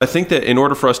I think that in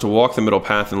order for us to walk the middle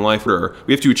path in life,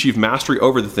 we have to achieve mastery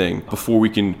over the thing before we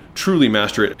can truly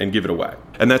master it and give it away.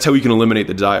 And that's how we can eliminate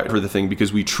the desire for the thing,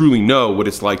 because we truly know what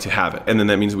it's like to have it. And then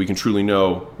that means that we can truly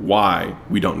know why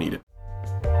we don't need it.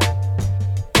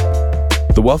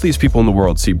 The wealthiest people in the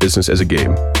world see business as a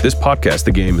game. This podcast,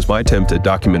 The Game, is my attempt at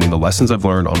documenting the lessons I've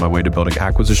learned on my way to building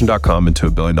Acquisition.com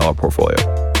into $1 billion portfolio.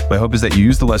 My hope is that you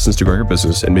use the lessons to grow your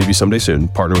business and maybe someday soon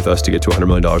partner with us to get to $100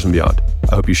 million and beyond.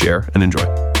 I hope you share and enjoy.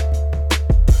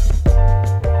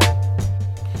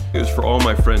 It was for all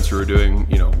my friends who are doing,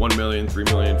 $1 million, $3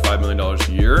 million, $5 million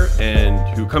a year,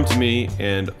 and who come to me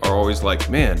and are always like,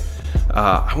 man,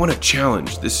 I want a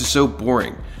challenge. This is so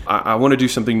boring. I want to do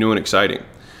something new and exciting.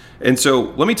 And so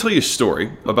let me tell you a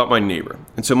story about my neighbor.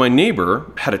 And so my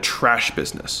neighbor had a trash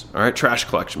business, all right, trash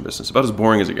collection business, about as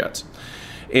boring as it gets.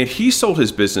 And he sold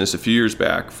his business a few years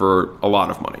back for a lot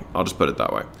of money. I'll just put it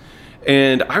that way.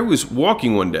 And I was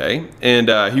walking one day,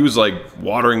 and he was like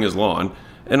watering his lawn.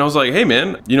 And I was like, hey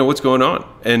man, what's going on?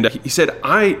 And he said,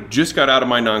 I just got out of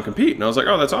my non-compete. And I was like,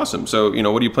 oh, that's awesome. So,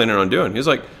 what are you planning on doing? He was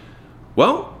like,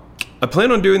 well, I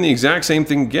plan on doing the exact same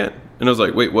thing again. And I was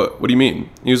like, wait, what do you mean?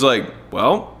 He was like,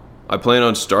 well, I plan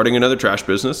on starting another trash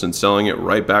business and selling it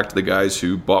right back to the guys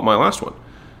who bought my last one.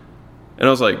 And I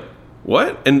was like,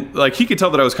 what? And like, he could tell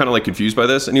that I was kind of like confused by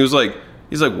this. And he's like,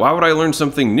 why would I learn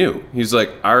something new? He's like,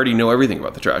 I already know everything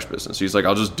about the trash business. He's like,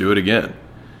 I'll just do it again.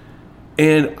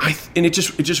 And it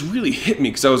just really hit me,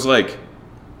 because I was like,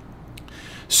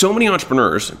 so many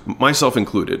entrepreneurs, myself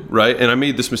included, right? And I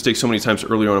made this mistake so many times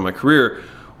early on in my career.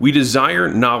 We desire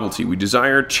novelty. We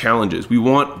desire challenges. We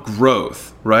want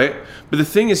growth, right? But the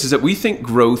thing is that we think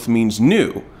growth means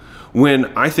new, when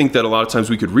I think that a lot of times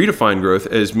we could redefine growth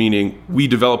as meaning we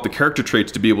develop the character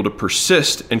traits to be able to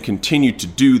persist and continue to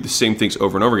do the same things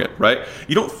over and over again, right?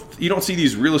 You don't see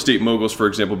these real estate moguls, for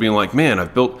example, being like, man,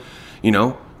 I've built,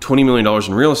 $20 million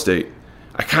in real estate.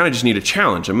 I kind of just need a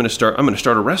challenge. I'm going to start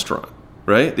a restaurant,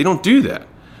 right? They don't do that.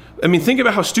 I mean, think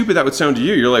about how stupid that would sound to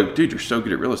you. You're like, dude, you're so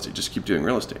good at real estate. Just keep doing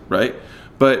real estate, right?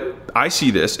 But I see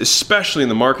this, especially in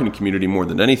the marketing community more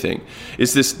than anything,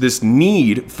 is this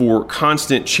need for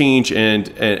constant change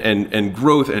and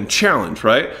growth and challenge,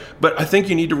 right? But I think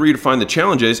you need to redefine the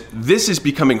challenge as this is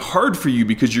becoming hard for you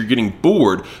because you're getting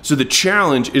bored. So the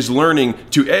challenge is learning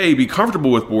to A, be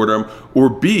comfortable with boredom, or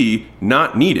B,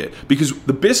 not need it. Because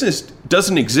the business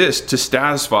doesn't exist to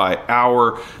satisfy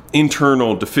our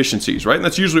internal deficiencies, right? And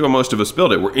that's usually what most of us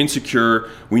build it. We're insecure,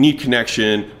 we need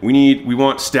connection, we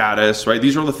want status, right?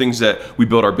 These are all the things that we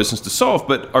build our business to solve,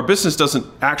 but our business doesn't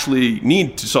actually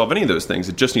need to solve any of those things.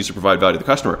 It just needs to provide value to the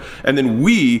customer. And then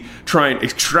we try and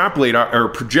extrapolate or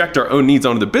project our own needs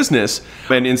onto the business,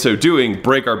 and in so doing,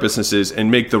 break our businesses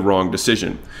and make the wrong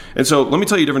decision. And so let me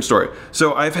tell you a different story.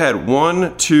 So I've had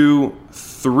 1, 2,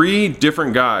 3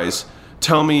 different guys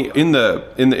tell me in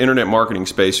the internet marketing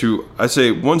space, who I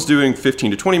say one's doing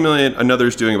 15 to 20 million,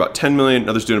 another's doing about 10 million,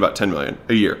 another's doing about 10 million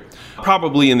a year.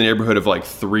 Probably in the neighborhood of like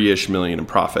 3-ish million in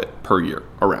profit per year,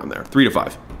 around there, 3 to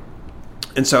 5.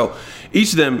 And so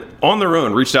each of them on their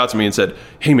own reached out to me and said,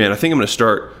 hey man, I think I'm going to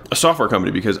start a software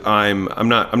company because I'm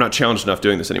not challenged enough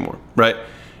doing this anymore, right?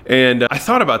 And I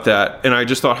thought about that, and I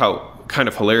just thought how kind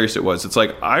of hilarious it was. It's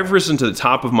like, I've risen to the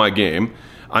top of my game.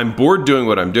 I'm bored doing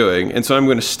what I'm doing, and so I'm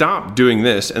going to stop doing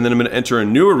this, and then I'm going to enter a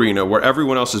new arena where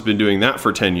everyone else has been doing that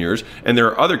for 10 years, and there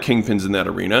are other kingpins in that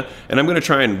arena, and I'm going to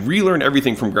try and relearn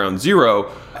everything from ground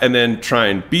zero, and then try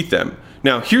and beat them.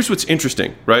 Now, here's what's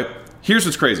interesting, right? Here's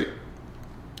what's crazy.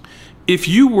 If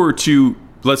you were to,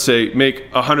 let's say,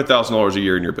 make $100,000 a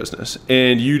year in your business,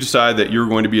 and you decide that you're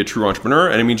going to be a true entrepreneur,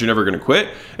 and it means you're never going to quit,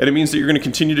 and it means that you're going to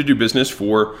continue to do business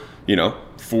for,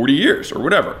 40 years or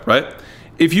whatever, right?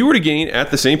 If you were to gain at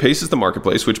the same pace as the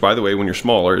marketplace, which by the way, when you're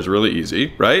smaller is really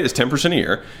easy, right? Is 10% a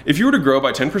year. If you were to grow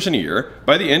by 10% a year,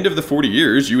 by the end of the 40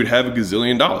 years, you would have $1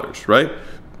 gazillion, right?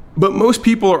 But most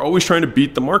people are always trying to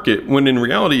beat the market, when in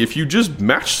reality, if you just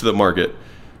matched the market,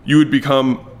 you would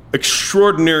become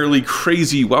extraordinarily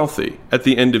crazy wealthy at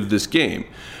the end of this game.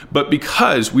 But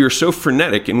because we are so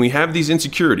frenetic and we have these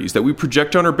insecurities that we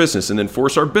project on our business and then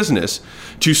force our business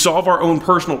to solve our own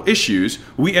personal issues,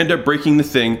 we end up breaking the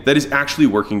thing that is actually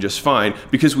working just fine,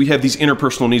 because we have these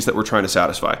interpersonal needs that we're trying to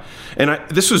satisfy. And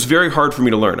this was very hard for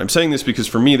me to learn. I'm saying this because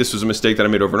for me, this was a mistake that I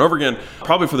made over and over again.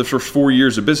 Probably for the first 4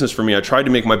 years of business for me, I tried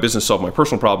to make my business solve my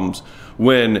personal problems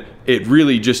when it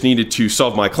really just needed to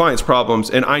solve my clients'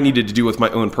 problems, and I needed to deal with my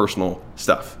own personal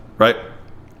stuff, right?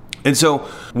 And so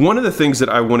one of the things that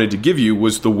I wanted to give you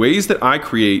was the ways that I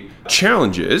create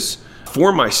challenges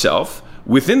for myself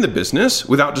within the business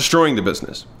without destroying the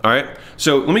business. All right.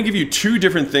 So let me give you two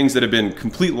different things that have been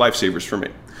complete lifesavers for me.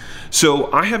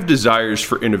 So I have desires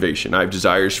for innovation. I have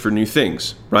desires for new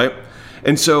things, right?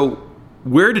 And so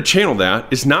where to channel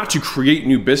that is not to create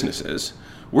new businesses.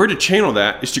 Where to channel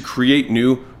that is to create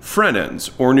new front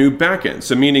ends or new back ends.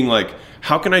 So meaning like,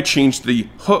 how can I change the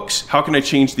hooks? How can I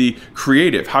change the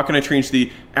creative? How can I change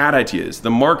the ad ideas,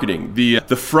 the marketing,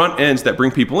 the front ends that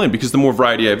bring people in? Because the more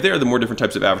variety I have there, the more different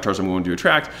types of avatars I'm going to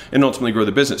attract and ultimately grow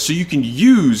the business. So you can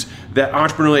use that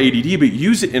entrepreneurial ADD, but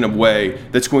use it in a way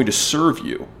that's going to serve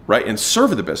you, right? And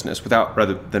serve the business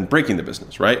rather than breaking the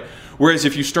business, right? Whereas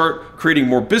if you start creating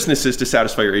more businesses to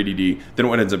satisfy your ADD, then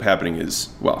what ends up happening is,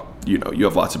 well, you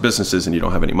have lots of businesses and you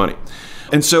don't have any money.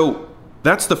 And so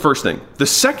that's the first thing. The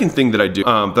second thing that I do that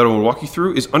I want to walk you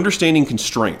through is understanding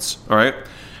constraints. All right.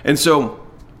 And so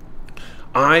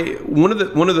one of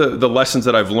the lessons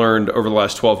that I've learned over the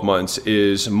last 12 months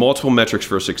is multiple metrics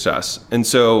for success. And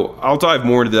so I'll dive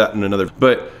more into that in another.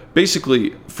 But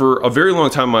basically, for a very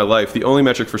long time in my life, the only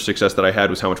metric for success that I had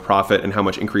was how much profit and how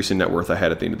much increase in net worth I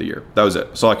had at the end of the year. That was it.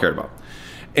 That's all I cared about.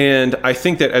 And I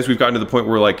think that as we've gotten to the point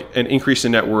where like an increase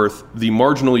in net worth, the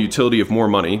marginal utility of more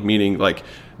money, meaning like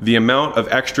the amount of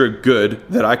extra good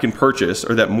that I can purchase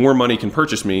or that more money can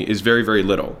purchase me is very, very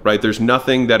little, right? There's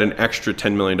nothing that an extra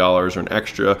 $10 million or an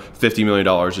extra $50 million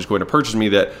is going to purchase me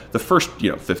that the first,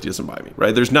 50 doesn't buy me,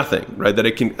 right? There's nothing, right?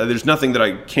 There's nothing that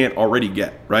I can't already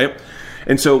get, right?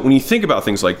 And so when you think about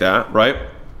things like that, right,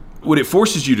 what it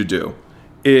forces you to do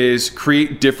is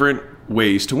create different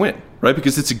ways to win, right?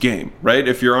 Because it's a game, right?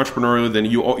 If you're entrepreneurial, then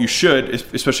you should,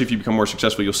 especially if you become more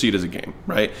successful, you'll see it as a game,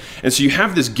 right? And so you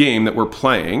have this game that we're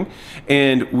playing,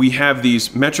 and we have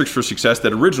these metrics for success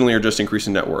that originally are just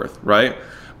increasing net worth, right?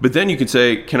 But then you can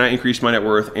say, can I increase my net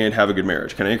worth and have a good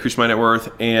marriage? Can I increase my net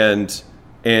worth and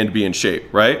be in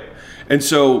shape, right? And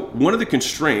so one of the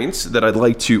constraints that I'd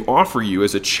like to offer you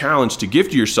as a challenge to give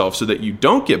to yourself so that you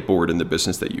don't get bored in the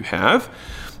business that you have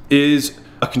is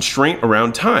a constraint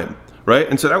around time. Right.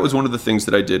 And so that was one of the things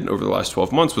that I did over the last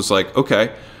 12 months was like,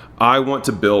 okay, I want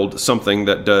to build something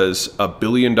that does $1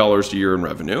 billion a year in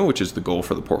revenue, which is the goal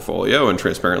for the portfolio. And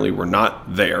transparently, we're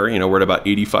not there. We're at about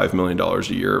 $85 million a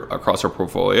year across our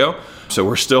portfolio. So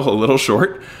we're still a little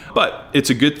short, but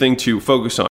it's a good thing to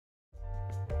focus on.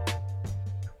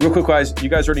 Real quick, guys, you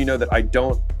guys already know that I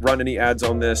don't run any ads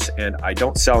on this and I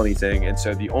don't sell anything. And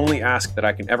so the only ask that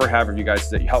I can ever have of you guys is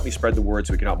that you help me spread the word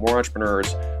so we can help more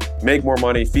entrepreneurs make more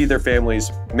money, feed their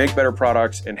families, make better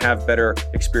products, and have better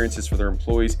experiences for their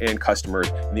employees and customers.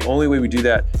 And the only way we do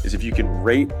that is if you can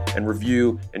rate and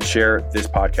review and share this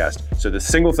podcast. So the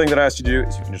single thing that I ask you to do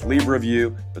is you can just leave a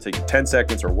review. It'll take you 10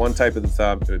 seconds or one type of the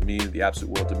thumb. It would mean the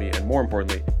absolute world to me. And more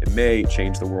importantly, it may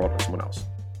change the world for someone else.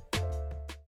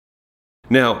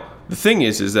 Now, the thing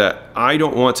is that I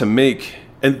don't want to make,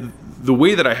 and the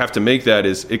way that I have to make that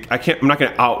is I'm not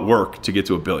going to outwork to get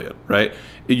to $1 billion, right?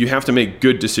 You have to make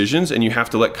good decisions and you have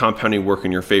to let compounding work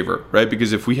in your favor, right?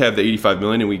 Because if we have the 85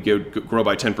 million and we grow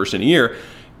by 10% a year,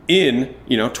 in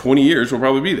 20 years, we'll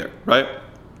probably be there, right?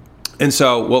 And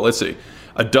so, well, let's see.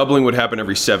 A doubling would happen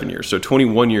every 7 years. So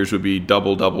 21 years would be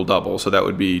double, double, double. So that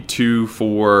would be 2,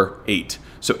 4, 8.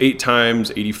 So 8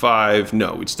 times 85,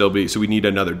 no, we'd still be, so we need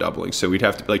another doubling. So we'd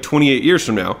have to, like 28 years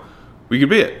from now, we could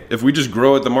be it if we just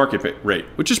grow at the market rate,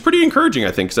 which is pretty encouraging,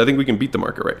 I think, because I think we can beat the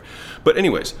market rate. But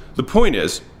anyways, the point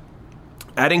is,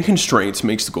 adding constraints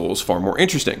makes the goals far more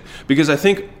interesting, because I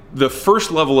think the first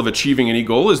level of achieving any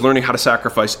goal is learning how to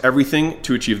sacrifice everything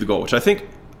to achieve the goal, which I think,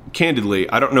 candidly,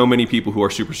 I don't know many people who are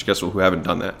super successful who haven't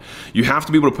done that. You have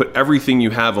to be able to put everything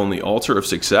you have on the altar of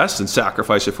success and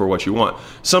sacrifice it for what you want.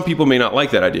 Some people may not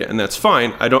like that idea, and that's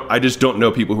fine. I just don't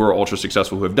know people who are ultra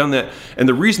successful who have done that. And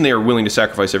the reason they are willing to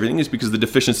sacrifice everything is because the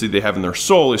deficiency they have in their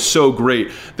soul is so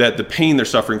great that the pain they're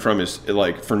suffering from is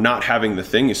like for not having the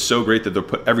thing is so great that they'll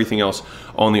put everything else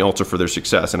on the altar for their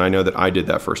success. And I know that I did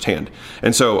that firsthand.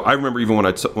 And so I remember even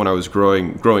when I was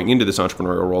growing into this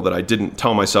entrepreneurial role that I didn't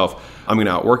tell myself I'm going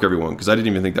to outwork everyone, because I didn't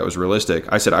even think that was realistic.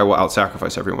 I said I will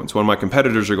out-sacrifice everyone. So when my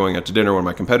competitors are going out to dinner, when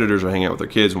my competitors are hanging out with their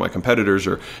kids, when my competitors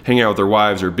are hanging out with their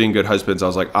wives or being good husbands, I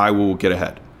was like, I will get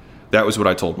ahead. That was what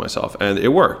I told myself, and it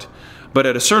worked. But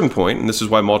at a certain point, and this is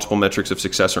why multiple metrics of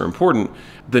success are important,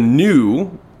 the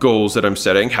new goals that I'm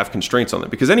setting have constraints on them,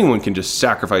 because anyone can just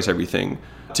sacrifice everything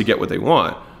to get what they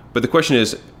want. But the question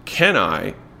is, can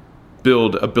I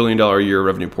build $1 billion a year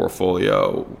revenue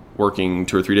portfolio working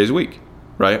 2 or 3 days a week,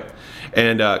 right?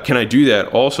 And can I do that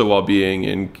also while being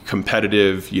in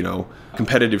competitive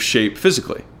shape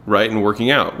physically, right? And working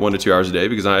out 1 to 2 hours a day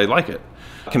because I like it.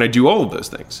 Can I do all of those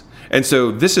things? And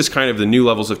so this is kind of the new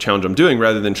levels of challenge I'm doing,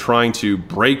 rather than trying to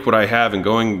break what I have and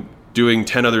going doing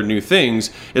 10 other new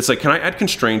things. It's like, can I add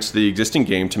constraints to the existing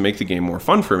game to make the game more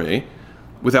fun for me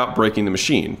without breaking the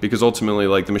machine? Because ultimately,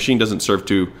 like, the machine doesn't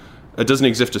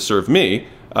exist to serve me.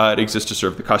 It exists to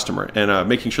serve the customer. And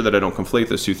making sure that I don't conflate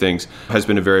those two things has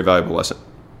been a very valuable lesson.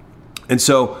 And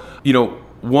so,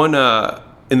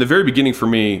 in the very beginning for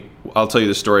me, I'll tell you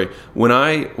this story. When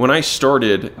I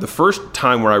started, the first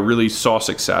time where I really saw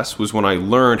success was when I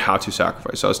learned how to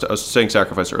sacrifice. So I was saying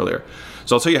sacrifice earlier.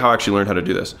 So I'll tell you how I actually learned how to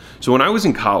do this. So when I was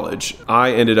in college,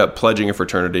 I ended up pledging a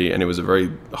fraternity, and it was a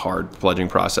very hard pledging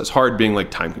process. Hard being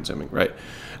like time consuming, right?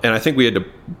 And I think we had to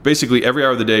basically every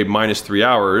hour of the day minus 3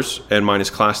 hours and minus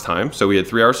class time. So we had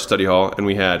 3 hours of study hall, and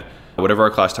we had whatever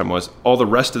our class time was. All the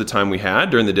rest of the time we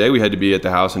had during the day, we had to be at the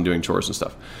house and doing chores and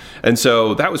stuff. And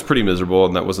so that was pretty miserable,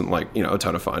 and that wasn't like, a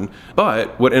ton of fun.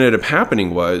 But what ended up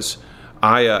happening was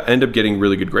I ended up getting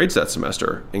really good grades that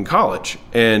semester in college.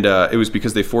 And it was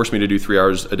because they forced me to do 3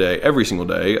 hours a day, every single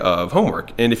day of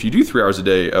homework. And if you do 3 hours a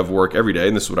day of work every day,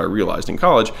 and this is what I realized in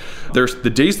college, there's the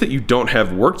days that you don't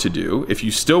have work to do. If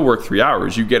you still work 3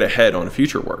 hours, you get ahead on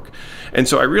future work. And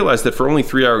so I realized that for only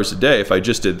 3 hours a day, if I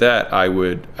just did that, I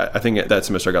think that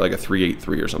semester I got like a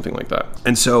 3.83 or something like that.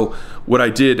 And so what I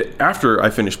did after I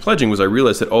finished pledging was I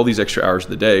realized that all these extra hours of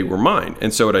the day were mine.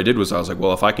 And so what I did was I was like,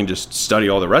 well, if I can just study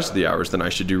all the rest of the hours, then I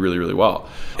should do really, really well.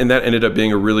 And that ended up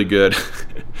being a really good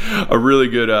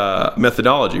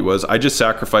methodology. Was I just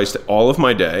sacrificed all of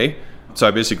my day. So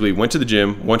I basically went to the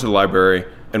gym, went to the library,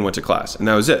 and went to class. And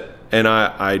that was it. And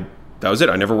that was it.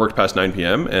 I never worked past 9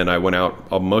 p.m. and I went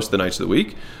out most of the nights of the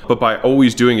week. But by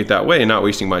always doing it that way and not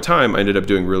wasting my time, I ended up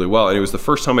doing really well. And it was the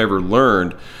first time I ever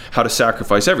learned how to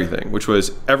sacrifice everything, which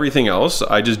was everything else.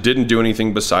 I just didn't do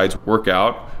anything besides work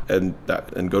out and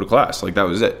go to class. Like, that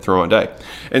was it, throw on day.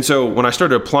 And so when I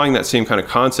started applying that same kind of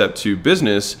concept to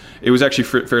business, it was actually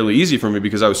fairly easy for me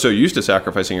because I was so used to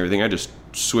sacrificing everything. I just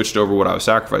switched over what I was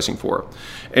sacrificing for.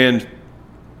 And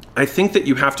I think that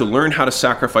you have to learn how to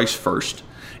sacrifice first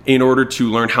in order to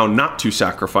learn how not to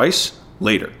sacrifice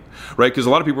later, right? Because a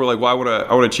lot of people are like, well, I want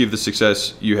to achieve the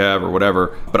success you have or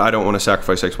whatever, but I don't want to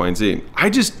sacrifice X, Y, and Z.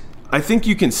 I think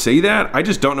you can say that. I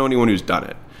just don't know anyone who's done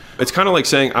it. It's kind of like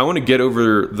saying, I want to get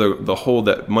over the hold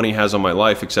that money has on my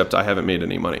life, except I haven't made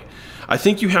any money. I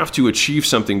think you have to achieve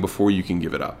something before you can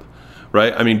give it up,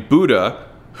 right? I mean, Buddha,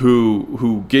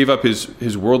 who gave up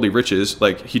his worldly riches,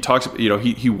 like he talks,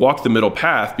 he walked the middle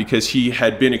path because he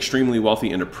had been extremely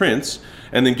wealthy and a prince,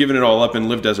 and then given it all up and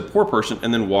lived as a poor person,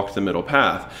 and then walked the middle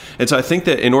path. And so I think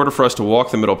that in order for us to walk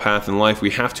the middle path in life,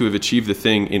 we have to have achieved the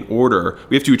thing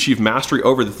we have to achieve mastery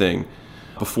over the thing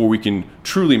before we can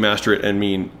truly master it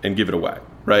and give it away,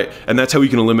 right? And that's how we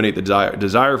can eliminate the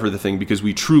desire for the thing, because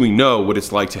we truly know what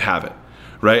it's like to have it,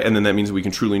 right? And then that means we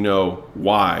can truly know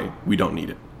why we don't need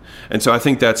it. And so I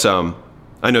think that's,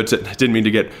 I know didn't mean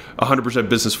to get 100%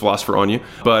 business philosopher on you,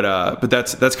 but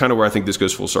that's kind of where I think this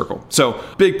goes full circle. So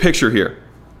big picture here,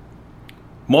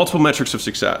 multiple metrics of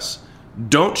success.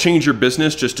 Don't change your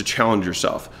business just to challenge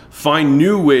yourself. Find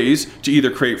new ways to either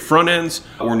create front ends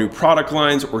or new product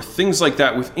lines or things like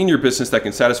that within your business that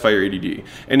can satisfy your ADD.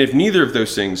 And if neither of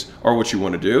those things are what you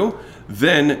want to do,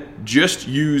 then just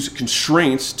use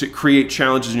constraints to create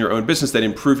challenges in your own business that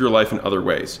improve your life in other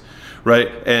ways. Right?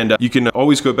 And you can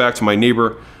always go back to my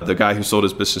neighbor, the guy who sold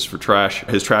his business for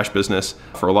his trash business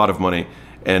for a lot of money,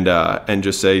 and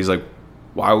just say, he's like,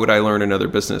 why would I learn another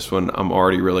business when I'm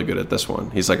already really good at this one?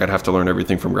 He's like, I'd have to learn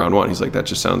everything from ground one. He's like, that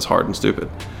just sounds hard and stupid.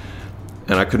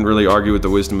 And I couldn't really argue with the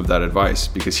wisdom of that advice,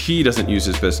 because he doesn't use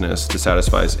his business to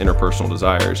satisfy his interpersonal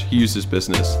desires. He uses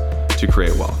business to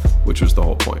create wealth, which was the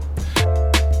whole point.